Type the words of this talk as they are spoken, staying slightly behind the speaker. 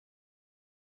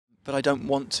but I don't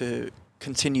want to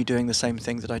continue doing the same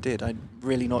thing that I did. I'm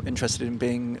really not interested in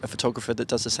being a photographer that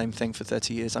does the same thing for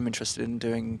 30 years. I'm interested in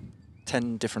doing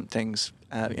 10 different things,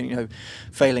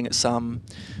 failing at some,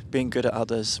 being good at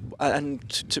others. I'm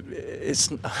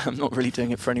not really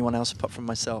doing it for anyone else apart from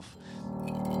myself.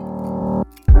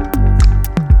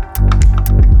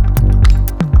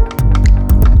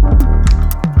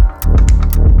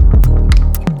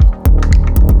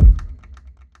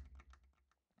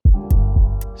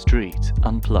 Street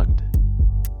Unplugged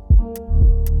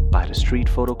by the Street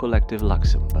Photo Collective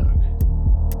Luxembourg.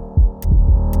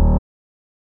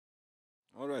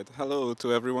 All right, hello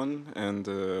to everyone, and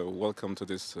welcome to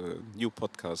this new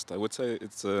podcast. I would say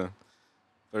it's a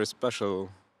very special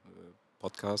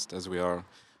podcast as we are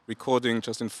recording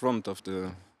just in front of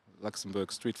the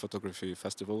Luxembourg Street Photography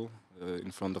Festival,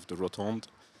 in front of the Rotondes.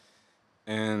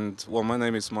 And well, my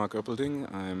name is Marc Erpelding.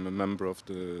 I'm a member of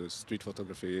the Street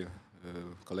Photography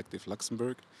Collective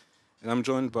Luxembourg, and I'm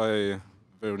joined by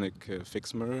Veronique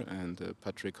Fixmer and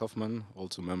Patrick Hoffmann,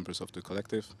 also members of the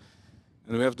collective.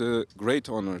 And we have the great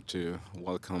honor to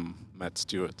welcome Matt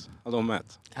Stuart. Hello,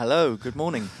 Matt. Hello, good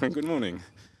morning. Good morning.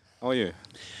 How are you?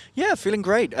 Yeah, feeling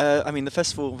great. The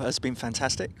festival has been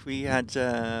fantastic. We had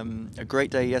a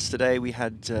great day yesterday. We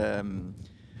had Julie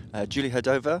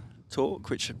Herdova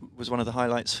talk, which was one of the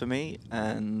highlights for me,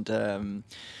 and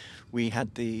we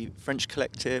had the French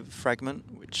collective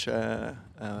Fragment, which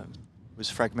was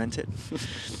fragmented,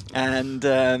 and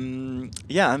and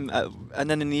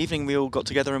then in the evening we all got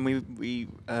together and we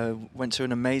went to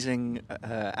an amazing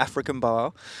African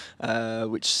bar,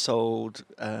 which sold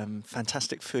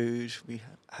fantastic food. We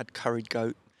had curried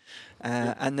goat.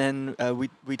 And then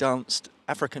we danced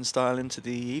African style into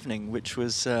the evening, which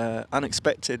was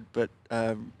unexpected, but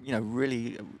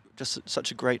really just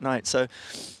such a great night. So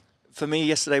for me,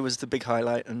 yesterday was the big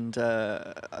highlight, and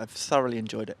I've thoroughly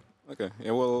enjoyed it. Okay.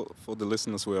 Yeah. Well, for the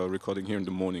listeners, we are recording here in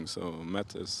the morning, so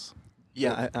Matt is.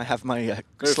 Yeah, I have my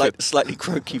Very slightly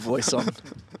croaky voice on.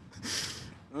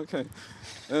 Okay.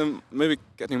 Maybe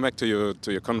getting back to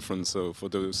your conference. So for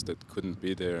those that couldn't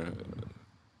be there.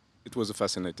 It was a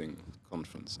fascinating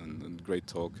conference and great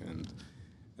talk,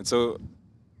 and so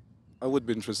I would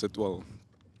be interested. Well,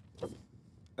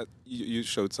 you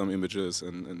showed some images,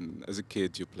 and as a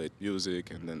kid you played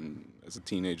music, and then as a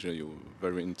teenager you were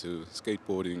very into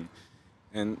skateboarding.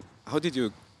 And how did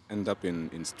you end up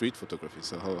in street photography?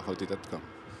 So how did that come?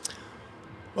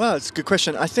 Well, it's a good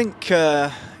question. I think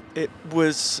it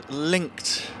was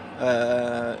linked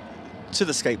to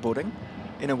the skateboarding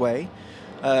in a way.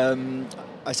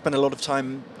 I spent a lot of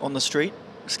time on the street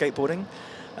skateboarding,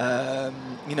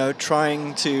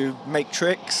 trying to make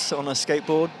tricks on a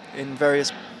skateboard in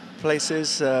various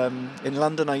places. In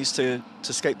London, I used to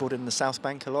skateboard in the South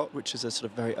Bank a lot, which is a sort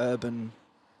of very urban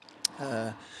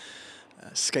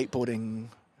skateboarding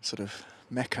sort of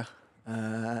mecca.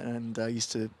 And I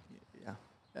used to,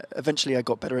 eventually I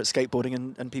got better at skateboarding,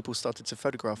 and people started to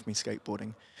photograph me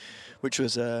skateboarding, which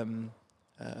was, I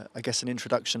guess, an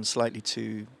introduction slightly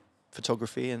to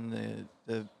photography and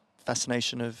the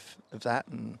fascination of that,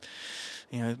 and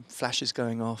flashes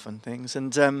going off and things.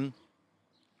 And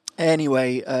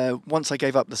anyway, once I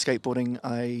gave up the skateboarding,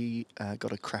 I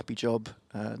got a crappy job.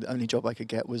 The only job I could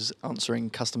get was answering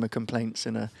customer complaints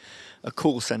in a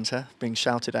call center, being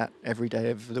shouted at every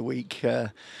day of the week,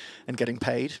 and getting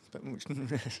paid, but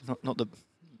not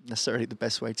necessarily the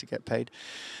best way to get paid.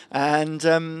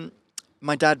 And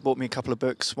my dad bought me a couple of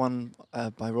books, one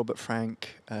by Robert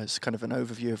Frank. It's kind of an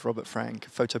overview of Robert Frank,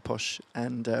 Photo Posh,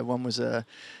 and one was an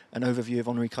overview of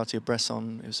Henri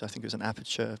Cartier-Bresson. I think it was an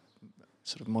Aperture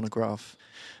sort of monograph,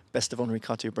 Best of Henri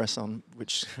Cartier-Bresson,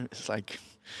 which is like,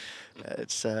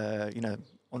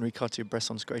 Henri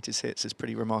Cartier-Bresson's greatest hits is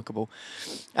pretty remarkable.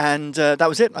 And that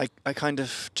was it. I kind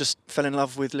of just fell in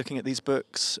love with looking at these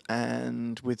books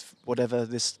and with whatever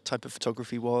this type of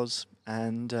photography was,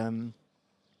 and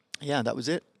that was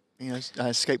it.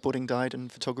 Skateboarding died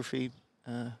and photography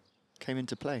came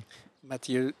into play. Matt,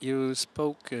 you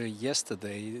spoke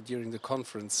yesterday during the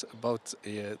conference about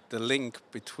the link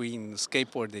between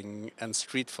skateboarding and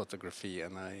street photography,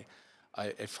 and I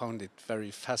found it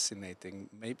very fascinating.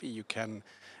 Maybe you can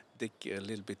dig a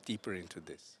little bit deeper into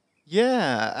this.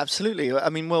 Yeah, absolutely. I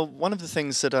mean, well, one of the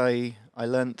things that I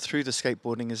learned through the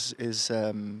skateboarding is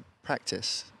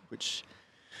practice, which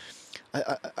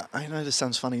I know this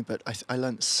sounds funny, but I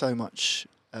learned so much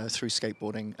through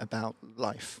skateboarding about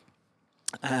life,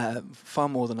 far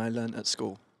more than I learned at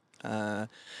school. What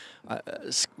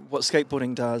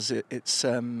skateboarding does, it's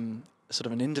sort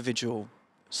of an individual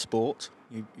sport.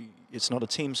 It's not a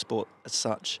team sport as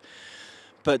such,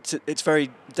 but it's very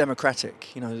democratic.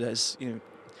 There's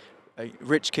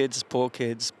rich kids, poor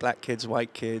kids, black kids,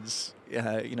 white kids,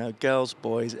 girls,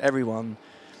 boys, everyone,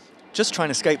 just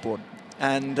trying to skateboard.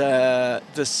 And the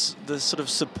sort of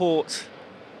support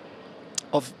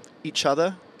of each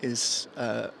other is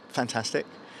fantastic.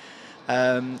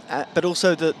 But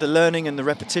also the learning and the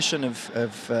repetition of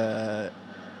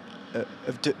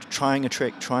trying a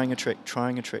trick,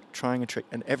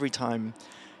 and every time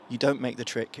you don't make the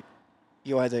trick,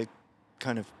 you either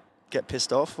kind of get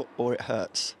pissed off or it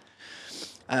hurts.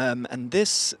 And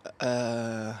this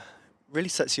really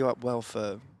sets you up well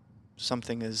for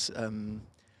something as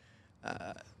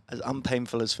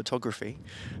unpainful as photography,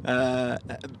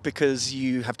 because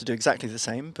you have to do exactly the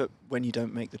same, but when you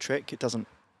don't make the trick, it doesn't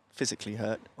physically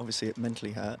hurt. Obviously, it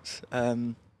mentally hurts.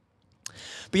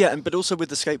 But also with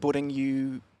the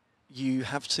skateboarding, you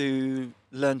have to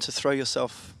learn to throw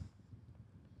yourself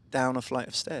down a flight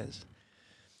of stairs,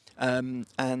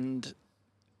 and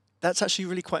that's actually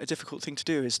really quite a difficult thing to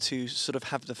do. Is to sort of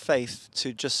have the faith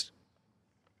to just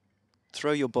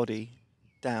throw your body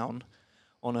down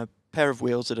on a pair of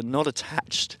wheels that are not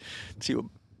attached to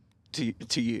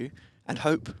you, and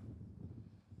hope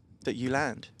that you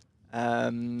land.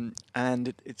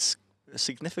 And it's a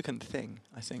significant thing,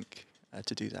 I think,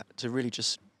 to do that, to really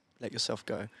just let yourself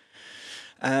go.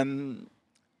 And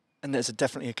there's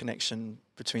definitely a connection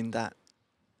between that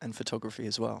and photography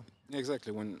as well. Yeah,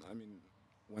 exactly. When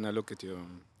I look at your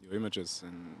images,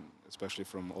 and especially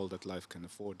from All That Life Can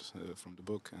Afford from the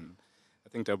book, and I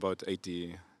think there are about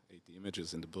 80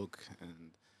 images in the book,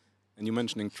 and you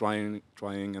mentioning trying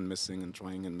and missing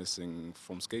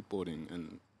from skateboarding,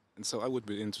 and so I would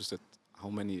be interested how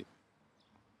many.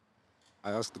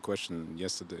 I asked the question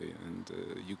yesterday, and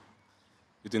you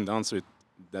didn't answer it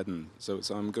then, so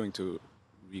I'm going to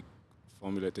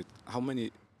reformulate it. How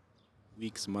many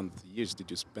weeks, months, years did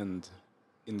you spend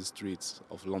in the streets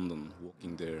of London,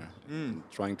 walking there, and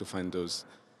trying to find those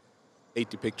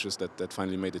 80 pictures that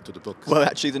finally made it to the book? Well,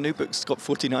 actually, the new book's got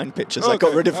 49 pictures. Okay.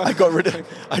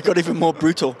 I got even more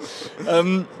brutal.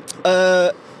 Well,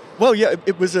 yeah,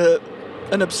 it was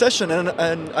an obsession,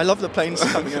 and I love the planes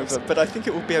coming over, but I think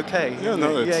it will be okay. Yeah,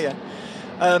 no, yeah.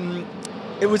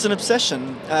 It was an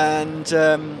obsession, and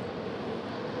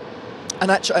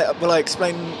actually, I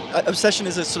explain. Obsession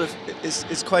is a sort of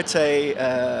is quite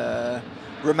a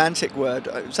romantic word.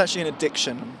 It's actually an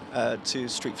addiction to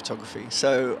street photography.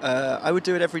 So I would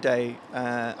do it every day.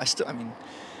 I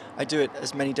do it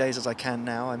as many days as I can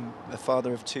now. I'm a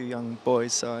father of 2 young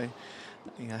boys, so I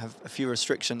have a few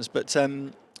restrictions. But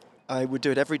I would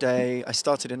do it every day. I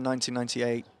started in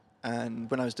 1998, and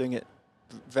when I was doing it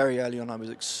very early on, I was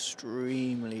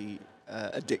extremely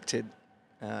addicted.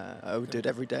 I would do it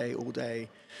every day, all day.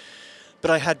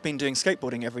 But I had been doing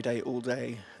skateboarding every day, all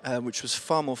day, which was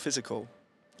far more physical.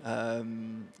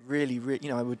 Really,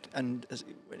 I would, and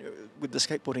with the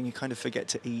skateboarding, you kind of forget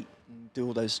to eat and do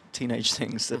all those teenage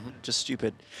things that are just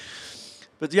stupid.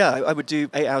 But yeah, I would do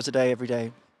 8 hours a day every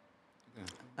day. Yeah.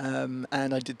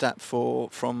 And I did that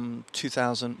from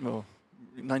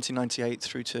 1998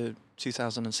 through to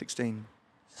 2016.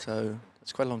 So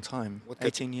it's quite a long time.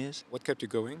 18 years. What kept you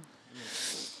going?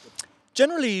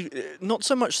 Generally, not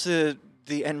so much the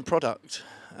end product.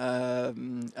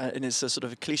 And it's a sort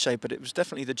of a cliche, but it was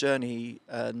definitely the journey,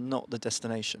 not the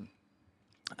destination.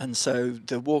 And so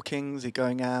the walking, the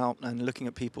going out and looking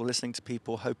at people, listening to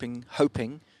people, hoping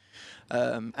in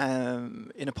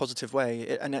a positive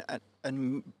way.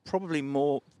 And probably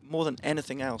more than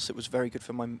anything else, it was very good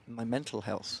for my mental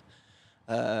health.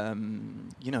 You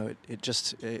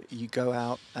go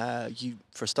out,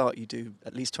 for a start, you do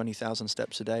at least 20,000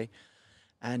 steps a day,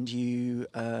 and you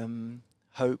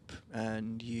hope,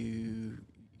 and you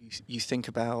think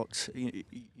about, you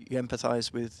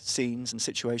empathize with scenes and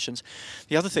situations.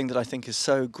 The other thing that I think is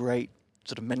so great,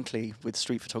 sort of mentally, with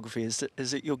street photography is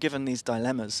that you're given these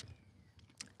dilemmas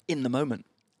in the moment,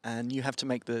 and you have to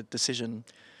make the decision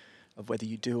of whether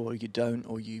you do or you don't,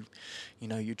 or you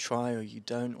try or you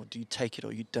don't, or do you take it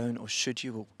or you don't, or should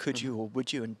you or could you or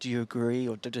would you, and do you agree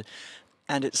or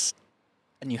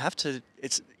and you have to.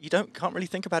 Can't really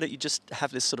think about it. You just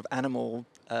have this sort of animal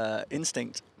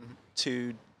instinct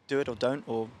to do it or don't,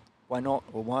 or why not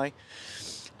or why,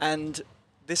 and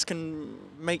this can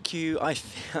make you. I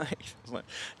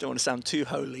don't want to sound too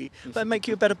holy, but make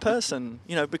you a better person.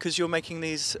 Because you're making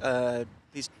these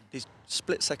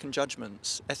split-second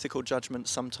judgments, ethical judgments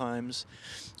sometimes,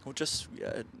 or just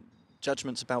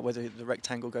judgments about whether the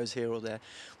rectangle goes here or there,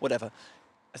 whatever.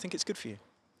 I think it's good for you.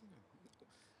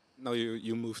 Now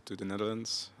you moved to the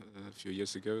Netherlands a few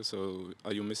years ago, so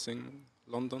are you missing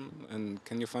London? And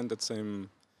can you find that same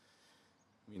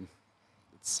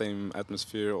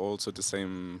atmosphere, also the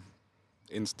same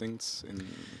instincts in?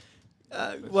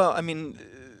 Well, I mean,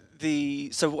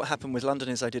 so what happened with London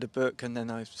is I did a book, and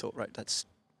then I thought, right, that's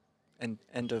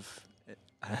end of.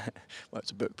 Well,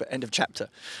 it's a book, but end of chapter,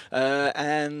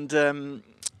 and.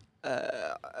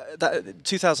 That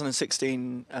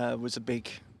 2016 was a big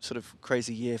sort of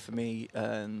crazy year for me,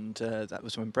 and that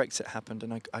was when Brexit happened,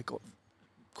 and I got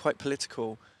quite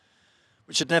political,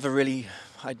 which I'd never really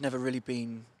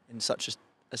been in such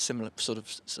a similar sort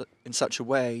of in such a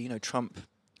way. You know, Trump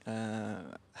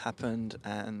happened,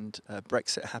 and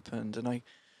Brexit happened, and I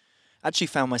actually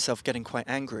found myself getting quite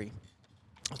angry,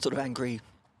 sort of angry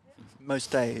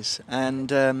most days, and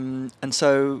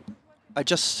so I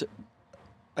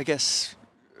guess,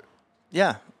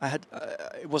 yeah,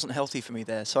 it wasn't healthy for me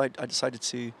there, so I decided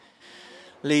to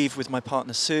leave with my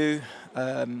partner Sue,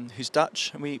 who's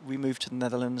Dutch, and we moved to the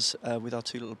Netherlands with our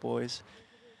 2 little boys,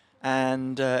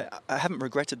 and I haven't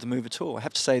regretted the move at all. I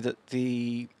have to say that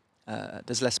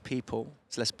there's less people,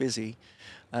 it's less busy,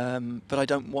 but I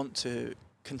don't want to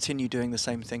continue doing the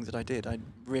same thing that I did. I'm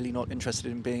really not interested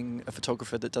in being a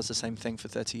photographer that does the same thing for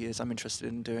 30 years. I'm interested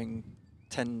in doing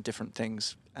 10 different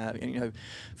things,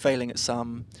 failing at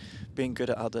some, being good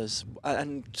at others,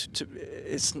 and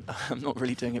I'm not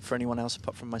really doing it for anyone else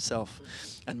apart from myself,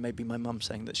 and maybe my mum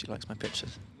saying that she likes my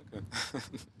pictures. Okay.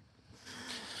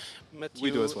 Matthew,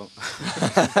 We do as well.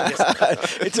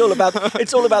 It's all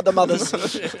about the mothers.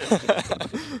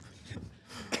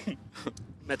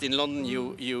 Matt, in London,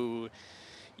 you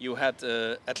had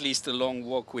at least a long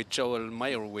walk with Joel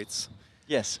Meyerowitz.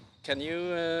 Yes. Can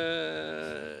you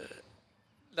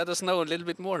let us know a little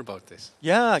bit more about this?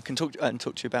 Yeah, I can talk to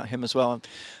you about him as well.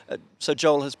 So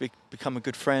Joel has become a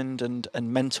good friend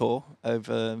and mentor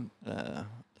over the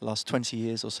last 20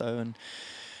 years or so. And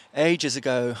ages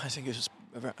ago, I think it was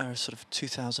sort of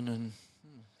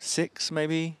 2006,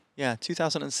 maybe. Yeah,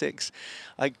 2006.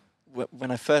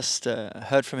 When I first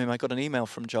heard from him, I got an email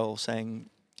from Joel saying,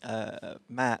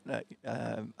 "Matt,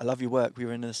 I love your work. We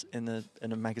were in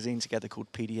a magazine together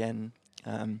called PDN."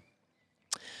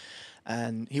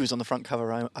 And he was on the front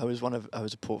cover. I was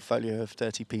a portfolio of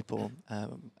 30 people,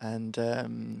 and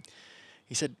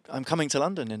he said, "I'm coming to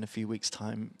London in a few weeks'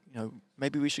 time.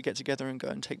 Maybe we should get together and go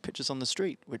and take pictures on the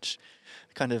street." Which,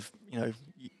 kind of,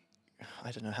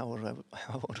 I don't know how old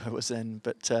I was then,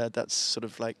 but that's sort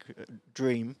of like a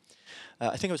dream.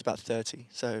 I think I was about 30,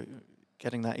 so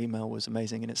getting that email was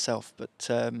amazing in itself. But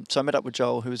so I met up with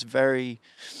Joel, who was very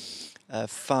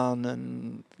fun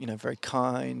and very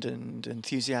kind and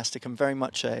enthusiastic, and very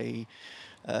much a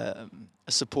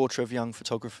supporter of young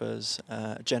photographers,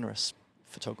 a generous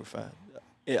photographer.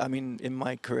 I mean, in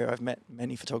my career, I've met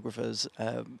many photographers,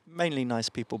 mainly nice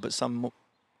people, but some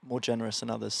more generous than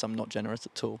others, some not generous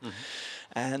at all. Mm-hmm.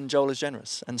 And Joel is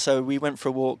generous, and so we went for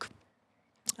a walk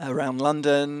around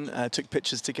London, took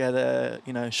pictures together,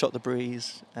 shot the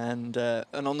breeze, and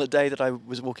on the day that I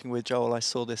was walking with Joel, I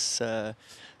saw this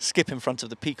skip in front of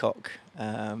the Peacock,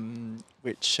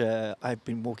 which I've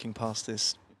been walking past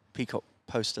this Peacock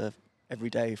poster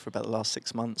every day for about the last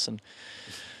 6 months, and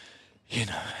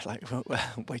like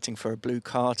waiting for a blue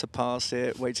car to pass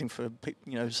it, waiting for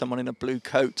someone in a blue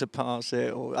coat to pass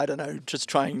it, or I don't know, just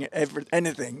trying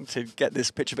anything to get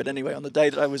this picture. But anyway, on the day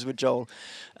that I was with Joel,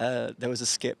 there was a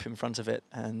skip in front of it,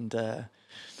 and it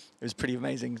was pretty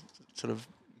amazing. Sort of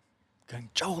going,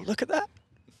 "Joel, look at that!"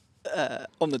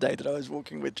 On the day that I was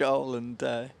walking with Joel, and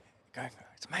going,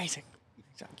 "It's amazing."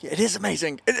 "Yeah, it is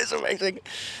amazing. It is amazing."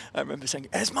 I remember saying,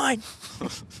 "It's mine."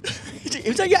 He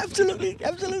was like, "Yeah, absolutely,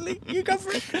 you go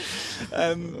for it."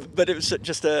 But it was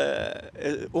just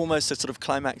almost a sort of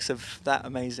climax of that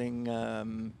amazing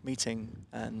meeting,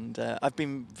 and I've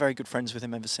been very good friends with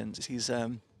him ever since. He's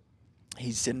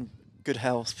in good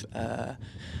health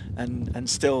and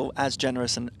still as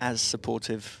generous and as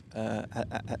supportive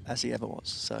as he ever was.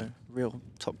 So, real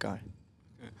top guy.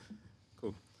 Yeah.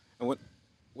 Cool. And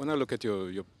when I look at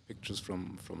your pictures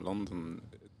from London,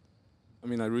 I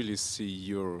mean, I really see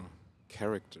your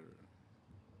character,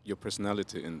 your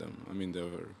personality in them. I mean,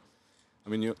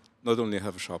 you not only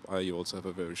have a sharp eye, you also have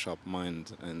a very sharp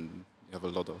mind, and you have a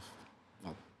lot of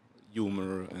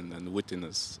humor and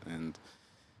wittiness, and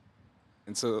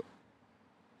so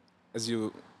as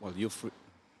you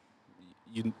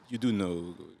do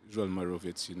know Joel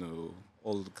Meyerowitz, you know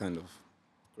all the kind of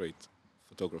great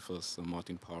photographers,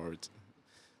 Martin Part.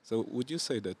 So would you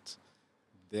say that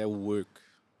their work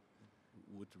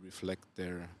would reflect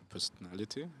their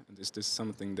personality? And is this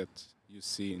something that you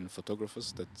see in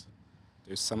photographers, that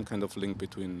there's some kind of link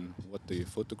between what they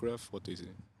photograph, what they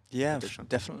see? Yeah,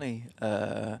 definitely.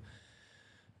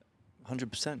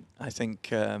 100%. I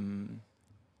think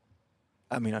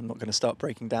I mean, I'm not going to start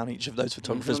breaking down each of those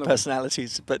photographers' No.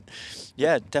 personalities, but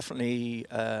yeah, definitely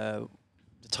the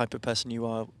type of person you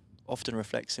are often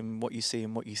reflects in what you see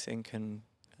and what you think and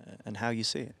how you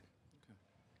see it.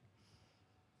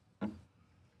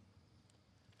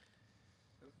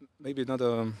 Maybe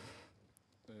another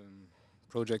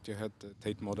project you had,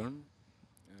 Tate Modern.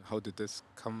 How did this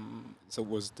come? So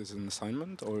was this an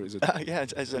assignment, or is it? Yeah,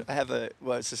 I have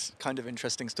it's this kind of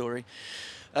interesting story.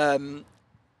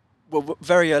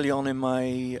 Very early on in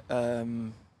my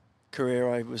career,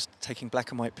 I was taking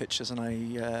black and white pictures, and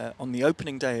I on the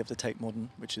opening day of the Tate Modern,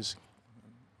 which is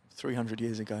 300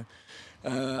 years ago,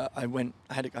 I went.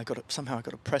 Somehow I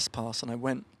got a press pass, and I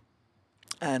went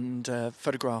and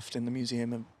photographed in the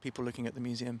museum and people looking at the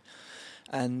museum.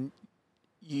 And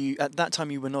at that time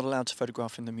you were not allowed to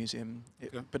photograph in the museum,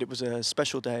 but it was a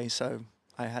special day, so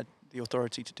I had the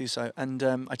authority to do so. And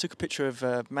I took a picture of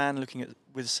a man looking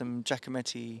with some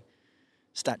Giacometti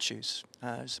statues.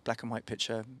 It's a black and white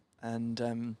picture,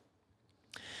 and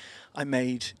I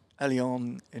made, early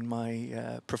on in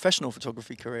my professional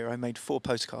photography career, I made 4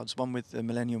 postcards, one with the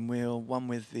Millennium Wheel, one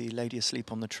with the lady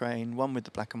asleep on the train, one with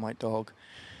the black and white dog,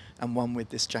 and one with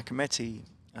this Giacometti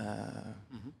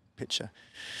picture,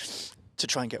 to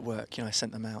try and get work. I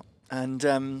sent them out. And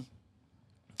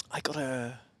I got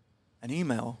an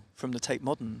email from the Tate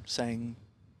Modern saying,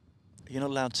 you're not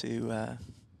allowed to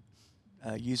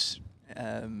use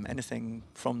anything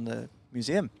from the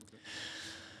museum.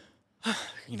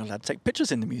 You're not allowed to take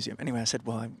pictures in the museum. Anyway, I said,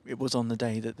 well, it was on the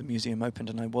day that the museum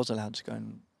opened, and I was allowed to go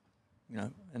and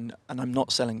I'm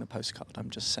not selling the postcard.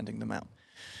 I'm just sending them out.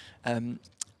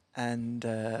 And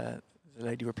the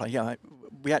lady replied, yeah,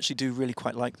 we actually do really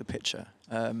quite like the picture.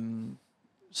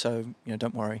 So,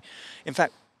 don't worry. In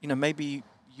fact, maybe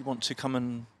you want to come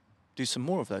and do some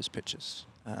more of those pictures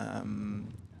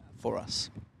for us.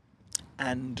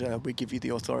 And we give you the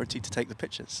authority to take the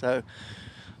pictures. So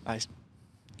I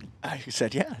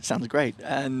said, yeah, sounds great.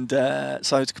 And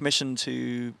so I was commissioned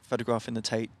to photograph in the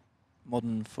Tate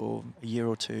Modern for a year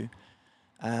or two.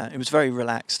 It was very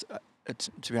relaxed.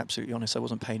 To be absolutely honest, I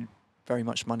wasn't paid very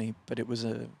much money, but it was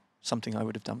something I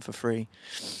would have done for free.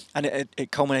 And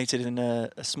it culminated in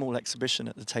a small exhibition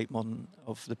at the Tate Modern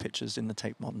of the pictures in the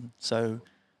Tate Modern. So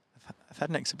I've had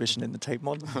an exhibition in the Tate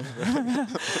Modern.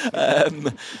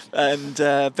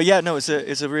 But yeah, no, it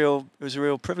was a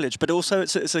real privilege. But also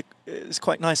it's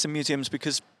quite nice in museums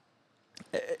because,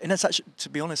 and it's actually, to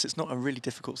be honest, it's not a really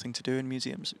difficult thing to do in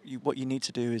museums. What you need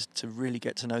to do is to really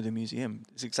get to know the museum.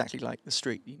 It's exactly like the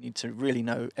street. You need to really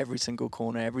know every single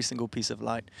corner, every single piece of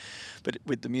light. But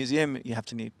with the museum, you have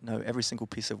to know every single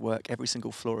piece of work, every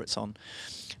single floor it's on.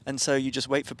 And so you just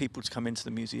wait for people to come into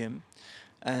the museum,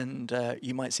 and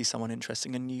you might see someone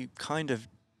interesting, and you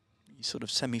sort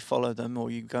of semi-follow them,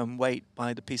 or you go and wait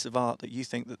by the piece of art that you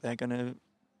think that they're going to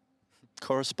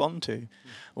correspond to,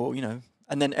 or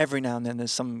and then every now and then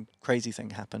there's some crazy thing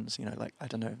happens, like, I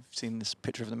don't know, I've seen this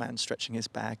picture of the man stretching his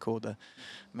back, or the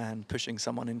man pushing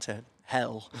someone into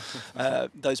hell.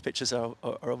 Those pictures are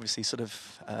obviously sort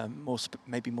of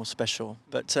maybe more special,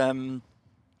 but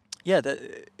yeah,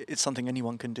 it's something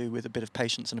anyone can do with a bit of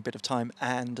patience and a bit of time,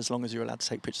 and as long as you're allowed to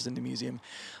take pictures in the museum.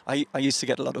 I used to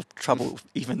get a lot of trouble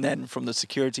even then from the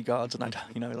security guards, and I'd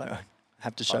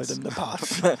have to show them the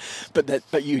pass.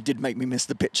 but you did make me miss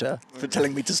the picture for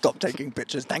telling me to stop taking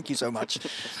pictures. Thank you so much.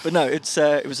 But no, it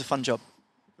was a fun job.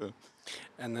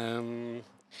 And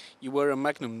you were a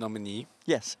Magnum nominee.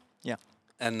 Yes. Yeah.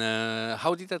 And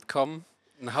how did that come?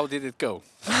 And how did it go?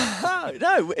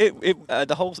 No,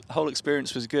 the whole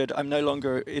experience was good. I'm no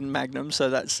longer in Magnum,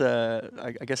 so that's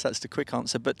I guess that's the quick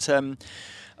answer. But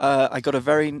I got a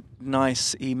very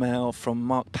nice email from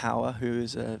Marc, who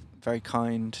is a very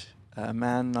kind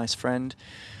man, nice friend,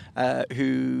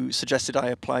 who suggested I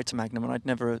apply to Magnum, and I'd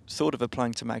never thought of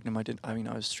applying to Magnum. I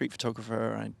was a street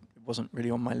photographer, and it wasn't really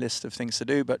on my list of things to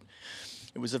do, but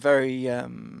it was a very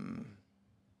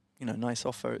nice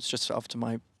offer. It's just after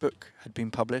my book had been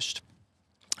published,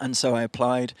 and so I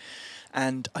applied,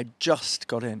 and I just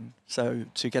got in. So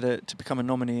to become a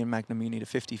nominee in Magnum, you need a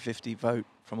 50-50 vote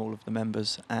from all of the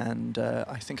members, and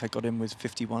I think I got in with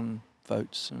 51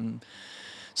 votes, and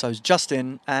so I was just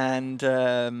in, and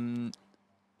I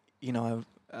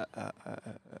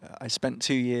spent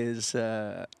 2 years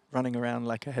running around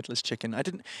like a headless chicken.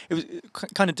 It was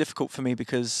kind of difficult for me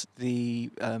because the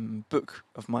book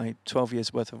of my 12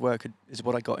 years worth of work is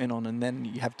what I got in on, and then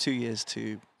you have 2 years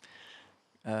to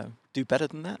do better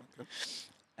than that.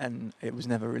 and it was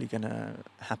never really going to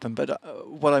happen. But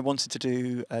what I wanted to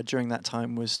do during that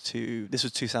time was this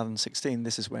was 2016,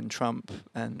 this is when Trump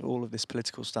and all of this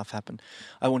political stuff happened.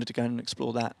 I wanted to go and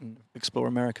explore that and explore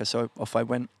America, so off I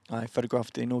went. I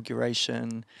photographed the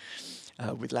inauguration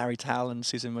with Larry Tal and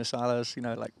Susan Marsalis,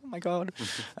 like, oh my God.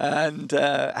 And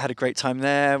I had a great time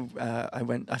there.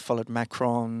 I followed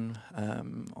Macron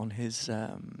on his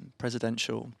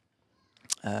presidential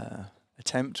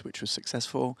attempt, which was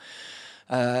successful.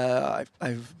 I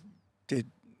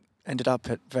ended up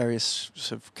at various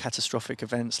sort of catastrophic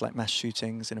events like mass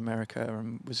shootings in America,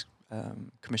 and was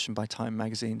commissioned by Time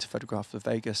magazine to photograph the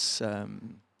Vegas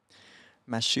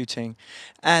mass shooting.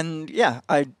 And yeah,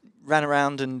 I ran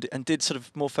around and did sort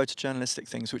of more photojournalistic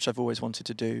things, which I've always wanted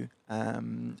to do.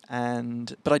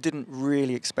 But I didn't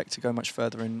really expect to go much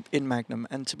further in Magnum.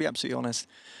 And to be absolutely honest,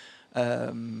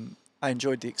 I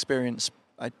enjoyed the experience.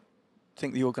 I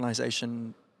think the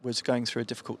organisation was going through a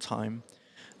difficult time.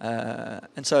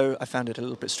 And so I found it a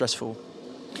little bit stressful,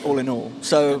 all in all.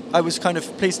 So I was kind of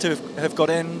pleased to have got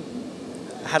in,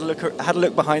 had a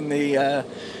look behind the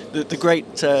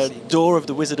great door of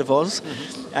the Wizard of Oz,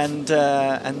 and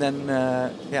then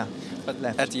But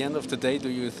left. at the end of the day, do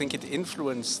you think it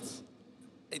influences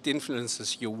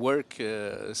your work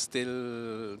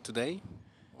still today?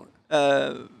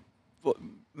 What,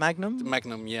 Magnum? The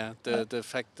Magnum, yeah. The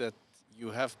fact that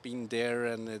you have been there,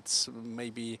 and it's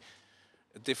maybe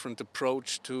a different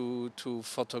approach to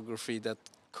photography that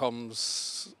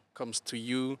comes to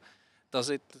you. Does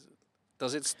it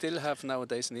still have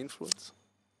nowadays an influence?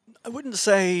 I wouldn't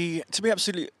say, to be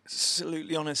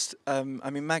absolutely honest. I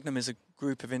mean, Magnum is a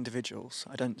group of individuals.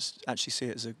 I don't actually see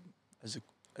it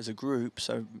as a group.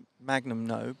 So Magnum,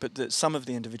 no, but some of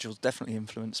the individuals definitely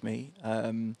influence me.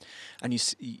 And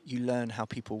you learn how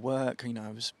people work.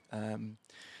 I was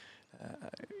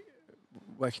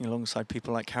working alongside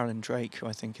people like Carolyn Drake, who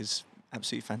I think is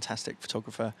absolutely fantastic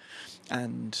photographer,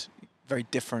 and very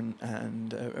different,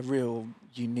 and a real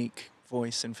unique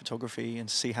voice in photography, and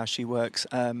to see how she works.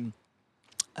 One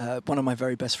of my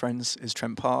very best friends is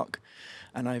Trent Park,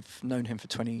 and I've known him for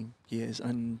 20 years,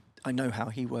 and I know how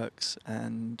he works,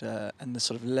 and the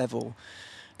sort of level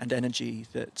and energy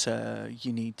that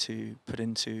you need to put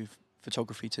into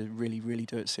photography to really, really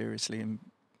do it seriously and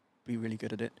be really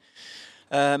good at it.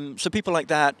 So people like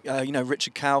that,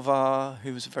 Richard Calvar,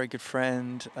 who was a very good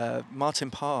friend,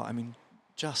 Martin Parr. I mean,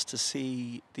 just to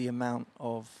see the amount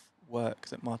of work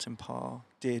that Martin Parr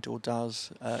did or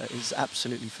does is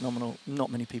absolutely phenomenal. Not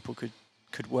many people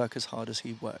could work as hard as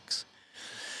he works.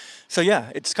 So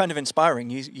yeah, it's kind of inspiring.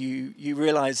 You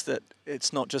realise that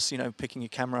it's not just picking your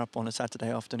camera up on a Saturday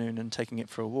afternoon and taking it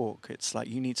for a walk. It's like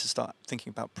you need to start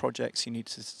thinking about projects. You need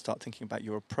to start thinking about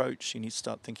your approach. You need to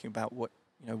start thinking about what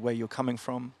where you're coming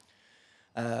from,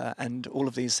 and all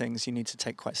of these things you need to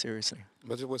take quite seriously.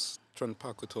 But it was Trent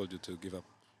Park who told you to give up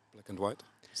black and white.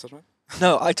 Is that right?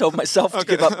 No, I told myself to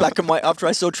give up black and white after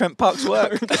I saw Trent Park's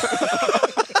work.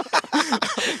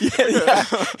 Yeah.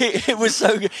 It was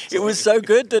so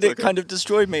good that it kind of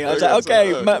destroyed me. I was like,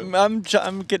 okay, I'm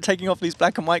taking off these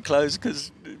black and white clothes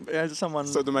because someone.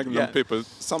 So the Magnum people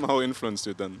somehow influenced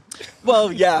you then.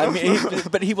 Well, yeah, I mean,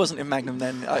 but he wasn't in Magnum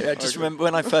then. I just remember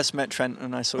when I first met Trent,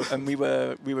 and we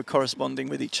were corresponding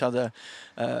with each other,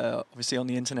 obviously on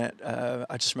the internet.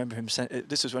 I just remember him saying,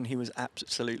 this was when he was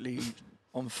absolutely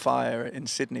on fire in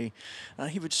Sydney,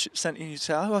 and he would he'd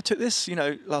say, "Oh, I took this,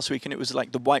 last week," and it was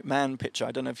like the white man picture.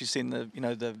 I don't know if you've seen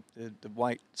the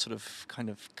white sort of kind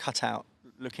of cutout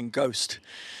looking ghost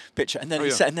picture, and then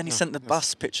he sent the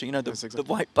bus picture, the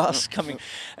white bus coming,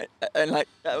 and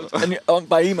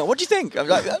by email. What do you think? I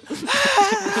was like,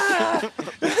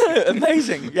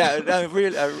 amazing, yeah, a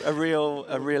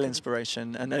real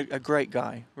inspiration, and a great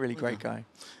guy, really great guy.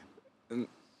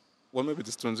 Well, maybe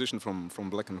this transition from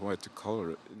black and white to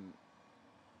color,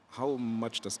 how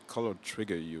much does color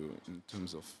trigger you in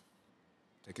terms of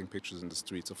taking pictures in the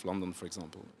streets of London, for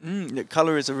example?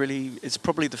 Color is it's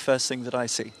probably the first thing that I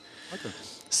see. Okay.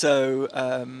 So,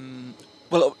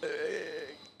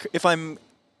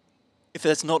 if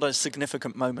there's not a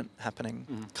significant moment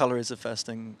happening, color is the first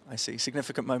thing I see.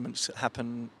 Significant moments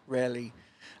happen rarely.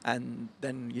 And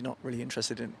then you're not really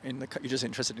interested you're just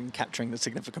interested in capturing the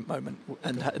significant moment,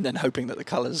 and then hoping that the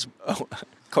colours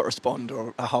correspond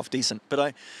or are half decent.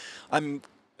 But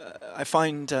I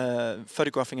find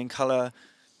photographing in colour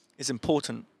is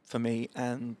important for me,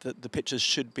 and that the pictures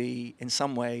should be in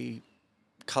some way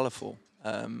colourful.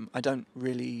 I don't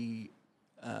really,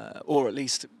 or at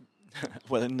least,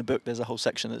 well, in the book there's a whole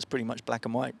section that's pretty much black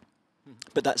and white.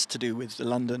 But that's to do with the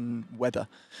London weather.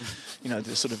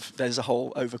 There's a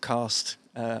whole overcast,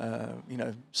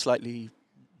 slightly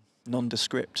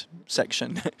nondescript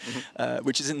section,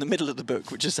 which is in the middle of the book,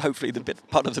 which is hopefully the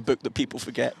part of the book that people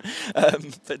forget.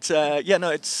 It's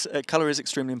colour is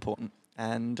extremely important,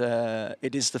 and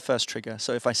it is the first trigger.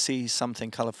 So if I see something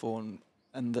colourful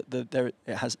and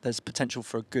there's potential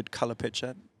for a good colour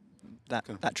picture,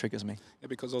 that triggers me. Yeah,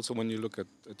 because also when you look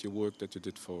at your work that you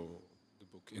did for the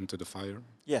book Into the Fire,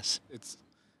 yes, it's,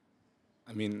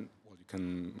 I mean, well, you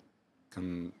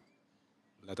can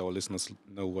let our listeners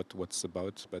know what's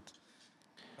about, but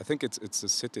I think it's a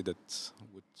city that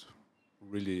would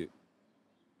really,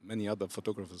 many other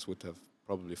photographers would have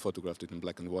probably photographed it in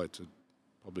black and white to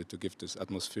give this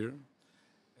atmosphere.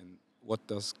 And what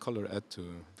does color add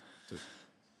to?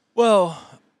 Well,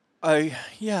 I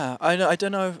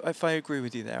don't know if I agree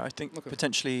with you there. I think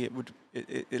potentially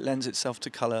it lends itself to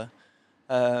color.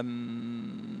 I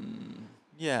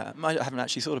haven't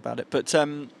actually thought about it, but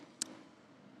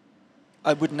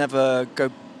I would never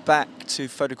go back to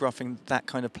photographing that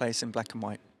kind of place in black and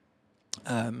white.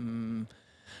 And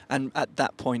at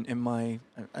that point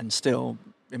still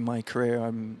in my career,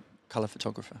 I'm a colour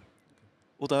photographer.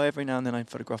 Although every now and then I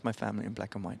photograph my family in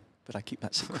black and white, but I keep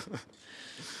that secret.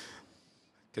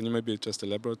 Can you maybe just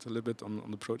elaborate a little bit on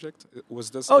the project? Was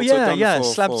this for Magnum?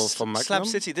 Slab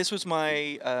City. This was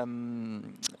my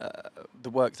the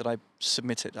work that I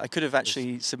submitted. I could have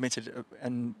actually submitted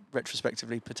and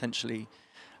retrospectively potentially,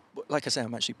 like I say,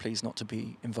 I'm actually pleased not to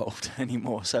be involved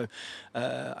anymore. So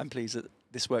I'm pleased that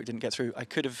this work didn't get through. I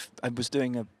was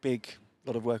doing a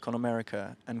lot of work on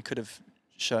America and could have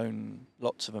shown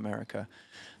lots of America,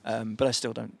 but I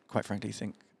still don't, quite frankly,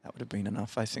 think that would have been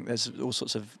enough. I think there's all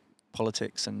sorts of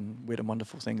politics and weird and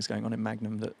wonderful things going on in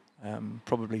Magnum that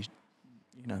probably,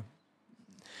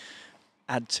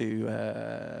 add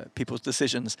to people's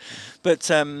decisions. But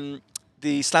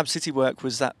the Slab City work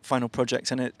was that final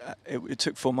project, and it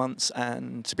took 4 months.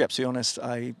 And to be absolutely honest,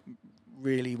 I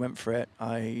really went for it.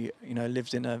 I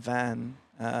lived in a van.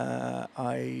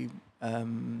 I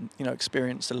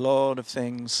experienced a lot of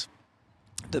things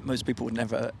that most people would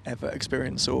never ever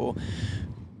experience or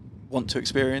want to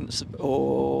experience,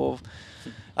 or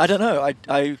I don't know. I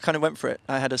kind of went for it.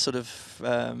 I had a sort of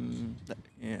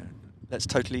let's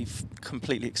totally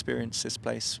completely experience this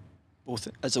place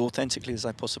as authentically as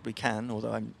I possibly can,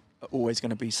 although I'm always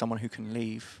going to be someone who can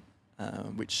leave,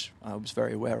 which I was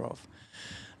very aware of.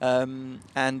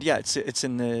 It's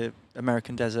in the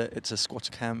American desert. It's a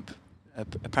squatter camp,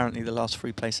 apparently the last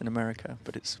free place in America,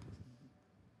 but it's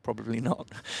probably not.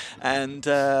 And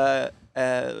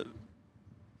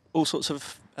all sorts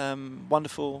of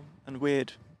wonderful and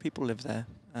weird people live there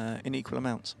in equal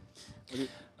amounts.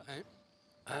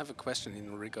 I have a question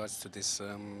in regards to this.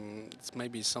 It's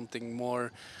maybe something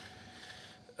more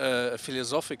a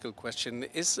philosophical question.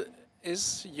 Is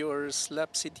your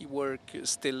Slab City work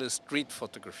still a street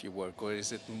photography work, or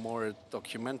is it more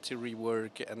documentary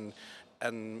work?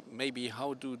 And maybe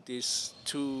how do these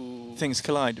two things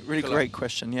collide? Really great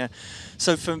question. Yeah.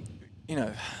 So for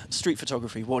street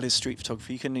photography, what is street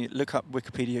photography? You can look up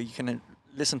Wikipedia, you can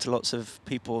listen to lots of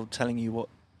people telling you what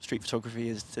street photography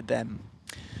is to them.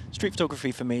 Street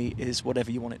photography for me is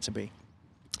whatever you want it to be.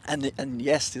 And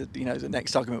yes, the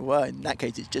next argument, well, in that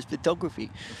case, it's just photography.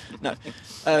 No.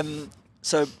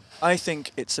 So I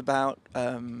think it's about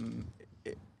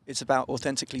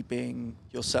authentically being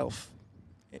yourself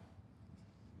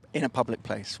in a public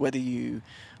place, whether you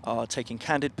are taking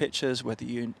candid pictures,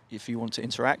 if you want to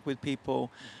interact with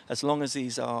people, as long as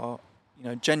these are,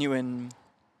 genuine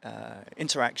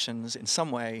interactions in some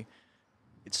way,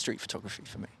 it's street photography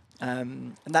for me.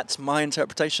 And that's my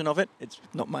interpretation of it. It's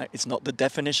not the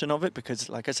definition of it, because,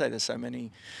 like I say, there's so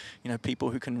many, people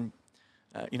who can,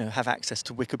 have access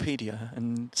to Wikipedia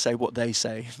and say what they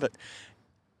say. But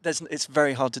it's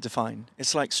very hard to define.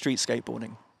 It's like street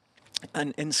skateboarding,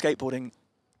 and in skateboarding,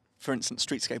 for instance,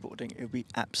 street skateboarding, it would be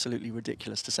absolutely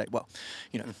ridiculous to say, well,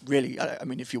 really, I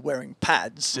mean, if you're wearing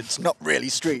pads, it's not really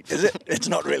street, is it? It's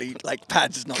not really,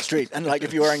 pads is not street. And,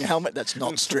 if you're wearing a helmet, that's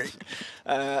not street.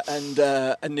 And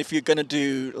if you're going to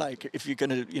do,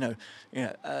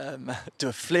 do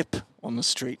a flip on the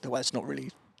street, well, it's not really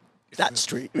that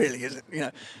street, really, is it?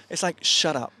 It's like,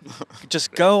 shut up.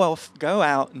 Just go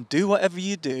out and do whatever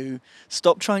you do.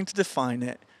 Stop trying to define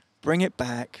it. Bring it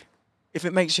back. If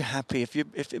it makes you happy, if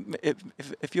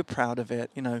you're proud of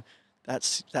it,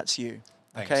 that's you.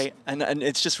 Thanks. Okay, and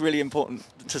it's just really important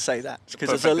to say that,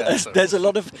 because there's a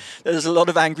lot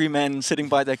of angry men sitting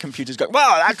by their computers going,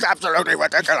 "Well, that's absolutely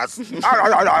ridiculous."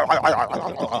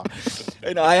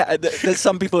 You know, there's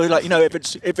some people who are like, you know, if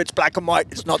it's black and white,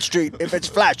 it's not street. If it's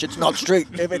flash, it's not street.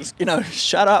 If it's, you know,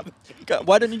 shut up.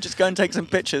 Why don't you just go and take some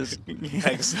pictures?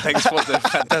 Thanks for the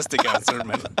fantastic answer,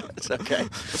 man. It's okay.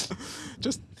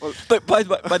 Just But by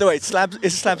the way,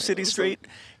 Slab City Street.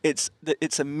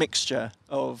 It's a mixture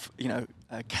of, you know,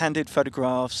 candid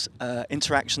photographs,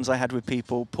 interactions I had with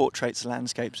people, portraits,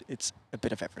 landscapes. It's a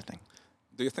bit of everything.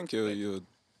 do you think your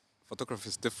photography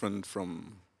is different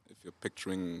from if you're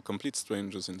picturing complete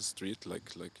strangers in the street,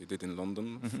 like you did in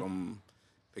London, from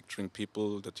picturing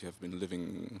people that you have been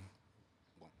living,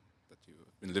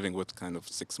 with kind of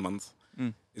 6 months?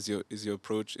 Is your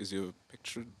approach,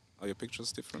 are your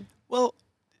pictures different? Well,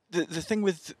 the thing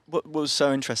with what was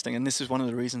so interesting, and this is one of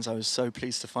the reasons I was so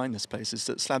pleased to find this place, is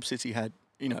that Slab City had,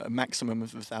 you know, a maximum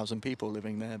of 1,000 people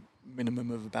living there, minimum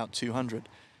of about 200,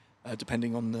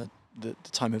 depending on the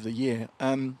time of the year.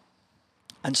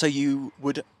 And so you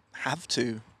would have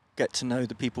to get to know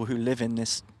the people who live in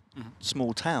this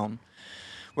small town,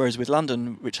 whereas with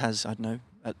London, which has, I don't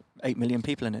know, 8 million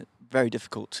people in it, very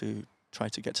difficult to try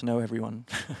to get to know everyone.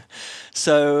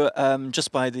 So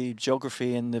just by the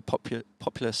geography and the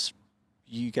populace,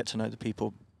 you get to know the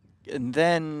people, and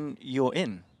then you're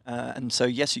in. And so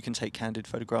yes, you can take candid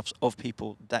photographs of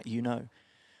people that you know,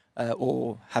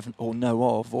 or haven't, or know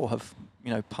of, or have, you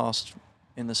know, passed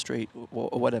in the street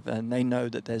or whatever, and they know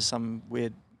that there's some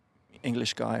weird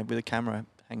English guy with a camera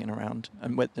hanging around,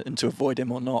 and to avoid him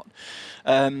or not.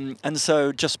 And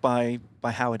so just by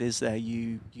how it is there,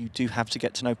 you do have to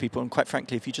get to know people. And quite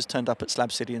frankly, if you just turned up at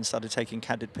Slab City and started taking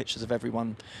candid pictures of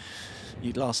everyone,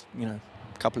 you'd last, you know,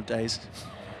 a couple of days.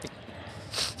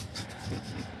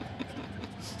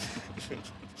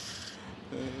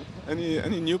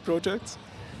 Any new projects?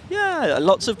 Yeah,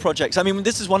 lots of projects. I mean,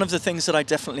 this is one of the things that I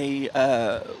definitely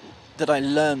that I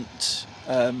learnt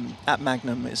at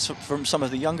Magnum, is from some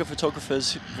of the younger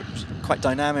photographers, quite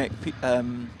dynamic.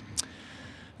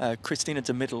 Christina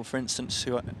de Middel, for instance,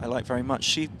 who I like very much.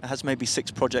 She has maybe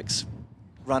 6 projects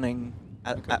running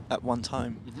at one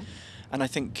time. And I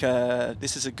think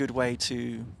this is a good way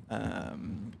to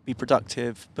be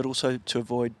productive, but also to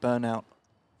avoid burnout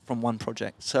from one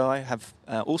project. So I have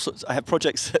I have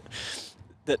projects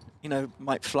that you know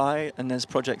might fly, and there's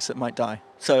projects that might die.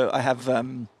 So I have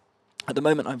at the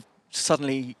moment I've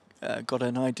suddenly got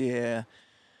an idea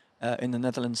in the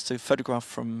Netherlands to photograph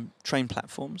from train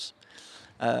platforms,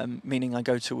 meaning I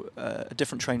go to a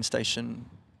different train station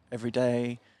every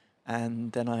day,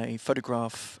 and then I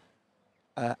photograph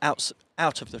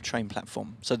out of the train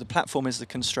platform. So the platform is the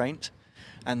constraint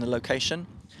and the location,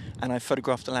 and I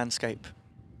photograph the landscape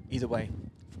either way.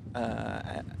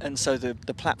 And so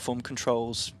the platform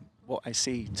controls what I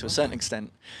see to a certain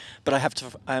extent, but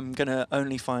I'm going to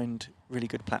only find really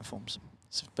good platforms.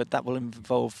 But that will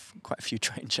involve quite a few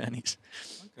train journeys.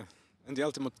 Okay. And the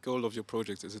ultimate goal of your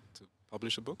project, is it to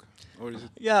publish a book, or is it?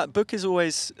 Yeah, book is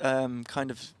always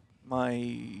kind of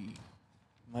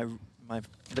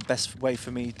the best way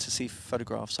for me to see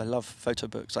photographs. I love photo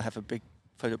books. I have a big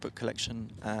photo book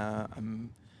collection.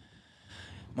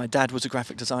 My dad was a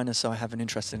graphic designer, so I have an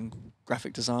interest in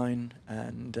graphic design,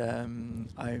 and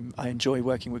I enjoy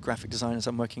working with graphic designers.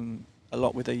 I'm working a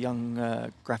lot with a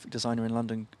young graphic designer in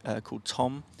London called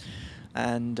Tom,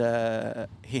 and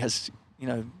he has, you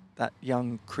know, that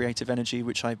young creative energy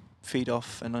which I feed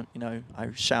off, and you know,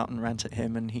 I shout and rant at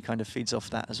him, and he kind of feeds off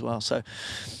that as well. So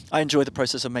I enjoy the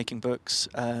process of making books,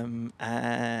 and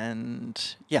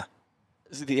yeah,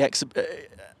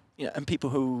 you know, and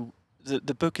people who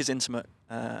the book is intimate,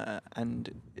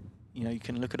 and you know, you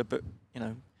can look at a book, you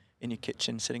know, in your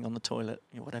kitchen, sitting on the toilet,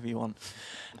 you know, whatever you want,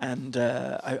 and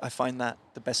I find that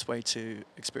the best way to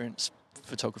experience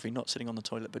photography, not sitting on the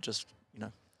toilet, but just, you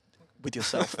know, with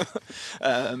yourself.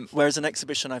 Whereas an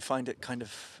exhibition, I find it kind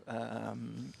of,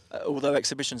 although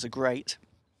exhibitions are great,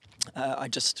 I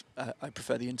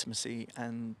prefer the intimacy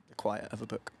and the quiet of a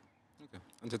book. Okay,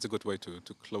 and that's a good way to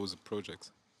close a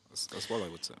project as well, I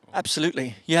would say.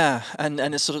 Absolutely, yeah, and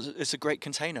it's a great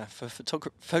container for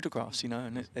photographs, you know,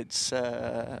 and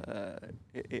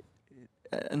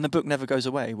and the book never goes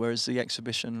away, whereas the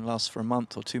exhibition lasts for a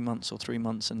month or 2 months or 3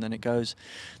 months, and then it goes.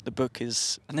 The book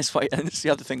is, and this way, and it's the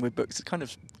other thing with books.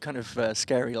 It's kind of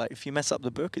scary. Like, if you mess up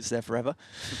the book, it's there forever.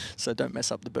 So don't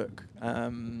mess up the book.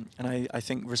 And I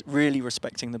think really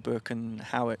respecting the book and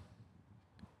how it.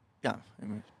 Yeah, I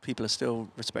mean, people are still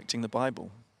respecting the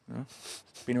Bible. You know?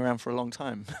 It's been around for a long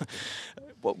time.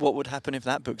 What would happen if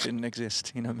that book didn't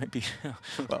exist? You know, maybe.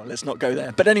 Well, let's not go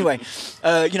there. But anyway,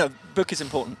 you know, book is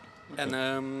important. And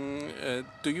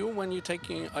do you, when you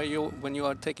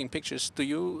are taking pictures, do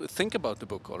you think about the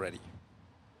book already,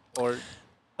 or?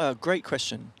 Great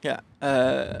question. Yeah.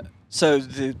 So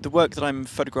the work that I'm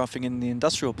photographing in the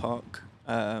industrial park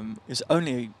is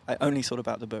I only thought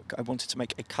about the book. I wanted to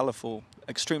make a colourful,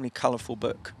 extremely colourful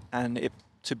book, and it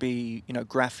to be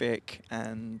graphic,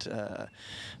 and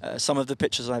some of the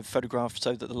pictures I've photographed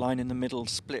so that the line in the middle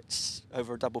splits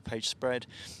over a double page spread.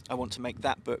 I want to make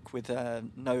that book with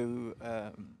no.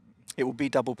 It will be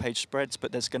double page spreads,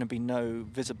 but there's going to be no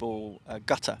visible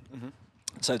gutter,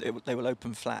 so they will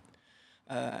open flat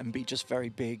and be just very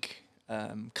big,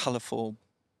 colourful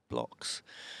blocks,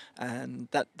 and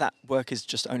that work is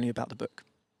just only about the book.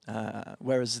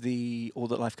 Whereas the All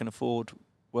That Life Can Afford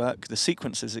work, the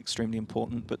sequence is extremely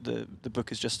important, but the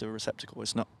book is just a receptacle.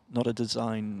 It's not a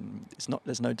design.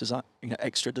 There's no design,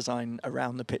 extra design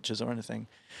around the pictures or anything.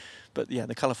 But yeah,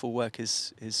 the colourful work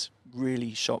is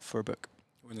really shot for a book.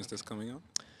 When is this coming out?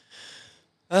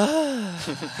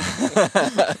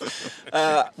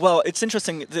 Well, it's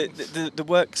interesting. The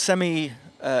work has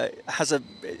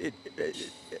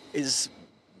is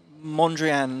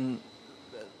Mondrian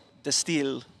de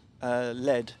Style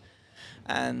led,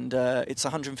 and it's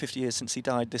 150 years since he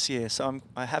died this year. So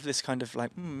I have this kind of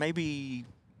like maybe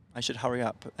I should hurry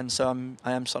up, and so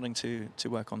I am starting to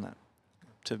work on that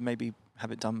to maybe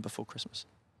have it done before Christmas.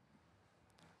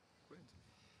 Great.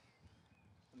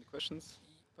 Any questions,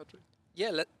 Patrick?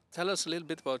 Yeah, tell us a little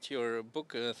bit about your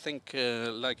book, Think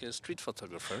Like a Street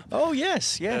Photographer. Oh,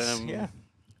 yes, yeah.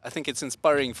 I think it's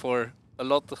inspiring for a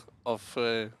lot of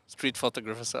street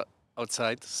photographers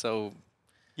outside, so...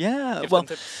 Yeah, well,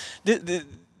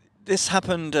 this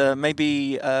happened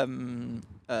maybe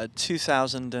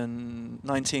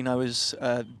 2019. I was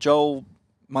Joel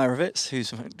Meyerowitz,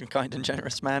 who's a kind and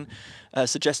generous man,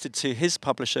 suggested to his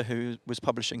publisher, who was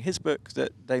publishing his book,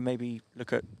 that they maybe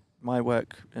look at my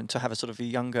work and to have a sort of a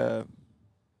younger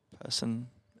person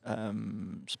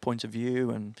point of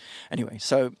view. And anyway,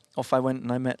 so off I went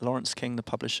and I met Lawrence King, the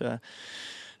publisher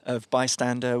of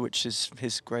Bystander, which is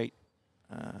his great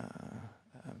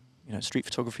street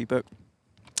photography book.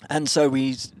 And so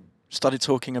we started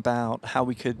talking about how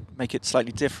we could make it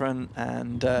slightly different,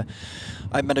 and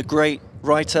I met a great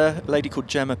writer, a lady called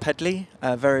Gemma Pedley,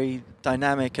 a very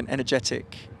dynamic and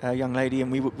energetic young lady,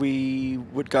 and we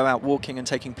would go out walking and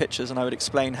taking pictures, and I would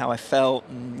explain how I felt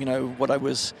and what I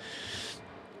was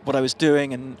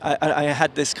doing, and I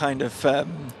had this kind of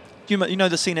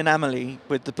the scene in Amelie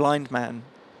with the blind man,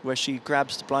 where she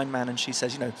grabs the blind man and she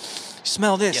says,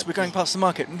 smell this, yep. We're going past the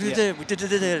market. Yeah. We did,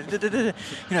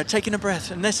 taking a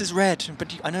breath, and this is red.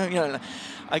 But I know,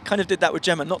 I kind of did that with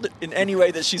Gemma, not that in any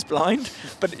way that she's blind,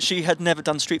 but she had never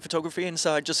done street photography, and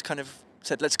so I just kind of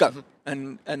said, let's go,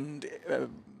 and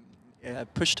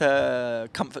pushed her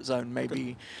comfort zone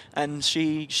maybe, and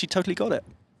she totally got it.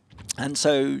 And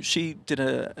so she did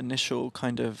an initial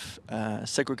kind of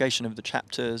segregation of the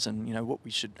chapters, and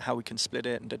how we can split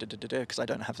it, and because I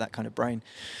don't have that kind of brain.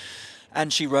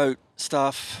 And she wrote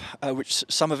stuff, which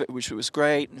some of it which was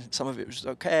great, and some of it was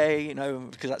okay,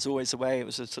 because that's always the way it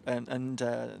was. And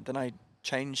then I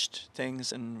changed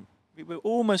things, and we were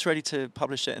almost ready to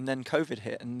publish it, and then COVID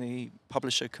hit, and the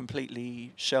publisher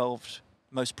completely shelved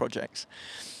most projects,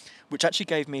 which actually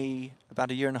gave me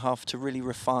about a year and a half to really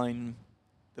refine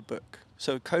the book.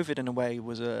 So COVID in a way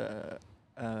was a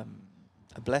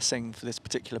blessing for this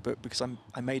particular book, because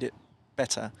I made it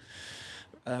better,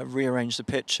 rearranged the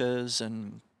pictures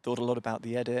and thought a lot about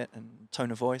the edit and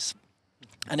tone of voice,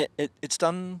 and it's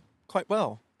done quite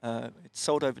well. It's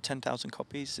sold over 10,000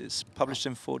 copies. It's published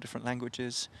in 4 different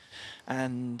languages,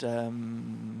 and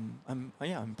I'm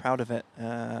proud of it.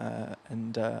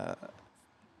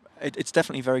 It's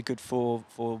definitely very good for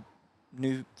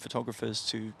new photographers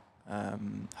to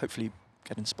hopefully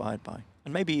get inspired by,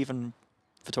 and maybe even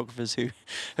photographers who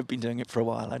have been doing it for a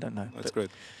while. I don't know. That's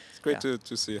great. It's great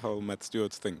to see how Matt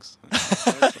Stuart thinks.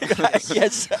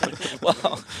 Yes.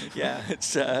 Well, yeah.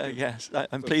 It's yes.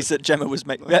 I'm pleased that Gemma was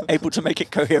able to make it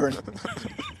coherent.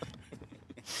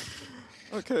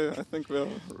 Okay, I think we're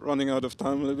running out of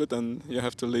time a little bit, and you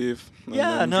have to leave.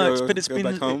 Yeah, no,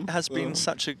 it has been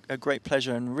such a great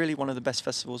pleasure, and really one of the best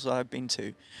festivals that I've been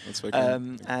to. That's very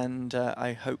cool. And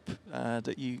I hope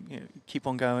that you keep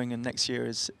on going, and next year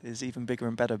is even bigger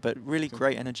and better. But really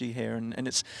great energy here, and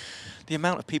it's the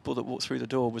amount of people that walked through the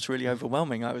door was really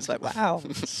overwhelming. I was like, wow,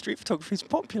 street photography is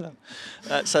popular.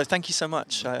 So thank you so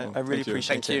much. I really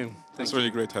appreciate it. Thank you. It's really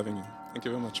great having you. Thank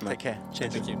you very much, Matt. Take care.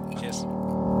 Cheers. Thank you. Cheers.